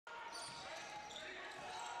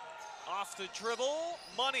Off the dribble,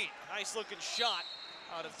 Money. Nice looking shot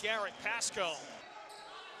out of Garrett Pasco.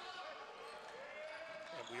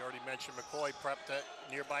 And we already mentioned McCoy prepped at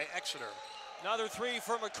nearby Exeter. Another three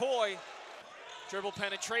for McCoy. Dribble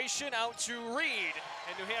penetration out to Reed,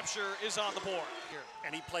 and New Hampshire is on the board here.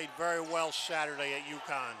 And he played very well Saturday at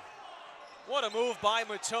UConn. What a move by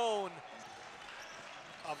Matone.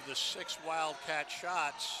 Of the 6 Wildcat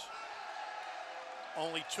shots,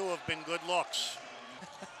 only 2 have been good looks.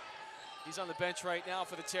 He's on the bench right now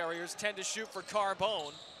for the Terriers. 10 to shoot for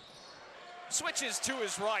Carbone. Switches to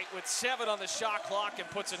his right with 7 on the shot clock and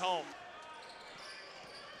puts it home.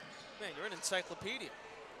 Man, you're an encyclopedia.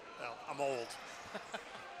 Well, I'm old.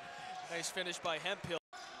 Nice finish by Hemphill.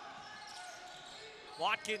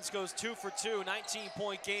 Watkins goes 2 for 2,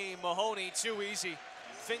 19-point game. Mahoney, too easy.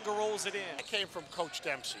 Finger rolls it in. That came from Coach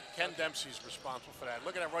Dempsey. Ken Dempsey's responsible for that.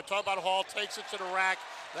 Look at that. We're talking about Hall, takes it to the rack.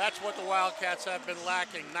 That's what the Wildcats have been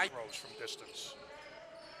lacking. Night throws from distance.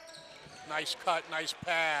 Nice cut, nice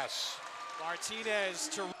pass. Martinez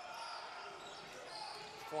to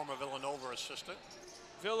Former Villanova assistant.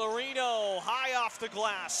 Villarino, high off the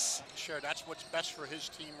glass. Sure, that's what's best for his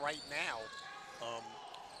team right now.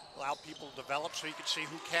 Allow people to develop so you can see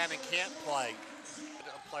who can and can't play.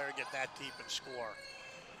 A player get that deep and score.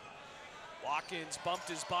 Watkins bumped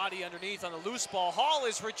his body underneath on the loose ball. Hall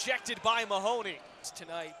is rejected by Mahoney.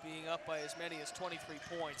 Tonight being up by as many as 23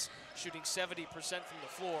 points, shooting 70% from the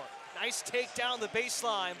floor. Nice take down the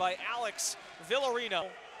baseline by Alex Villarino.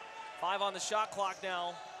 5 on the shot clock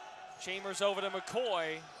now. Chambers over to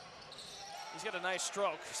McCoy. He's got a nice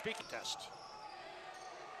stroke. Speaking test.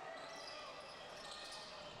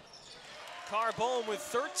 Carbone with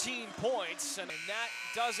 13 points, and that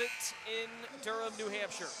does it in Durham, New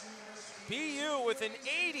Hampshire. BU with an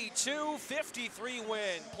 82-53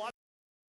 win, plus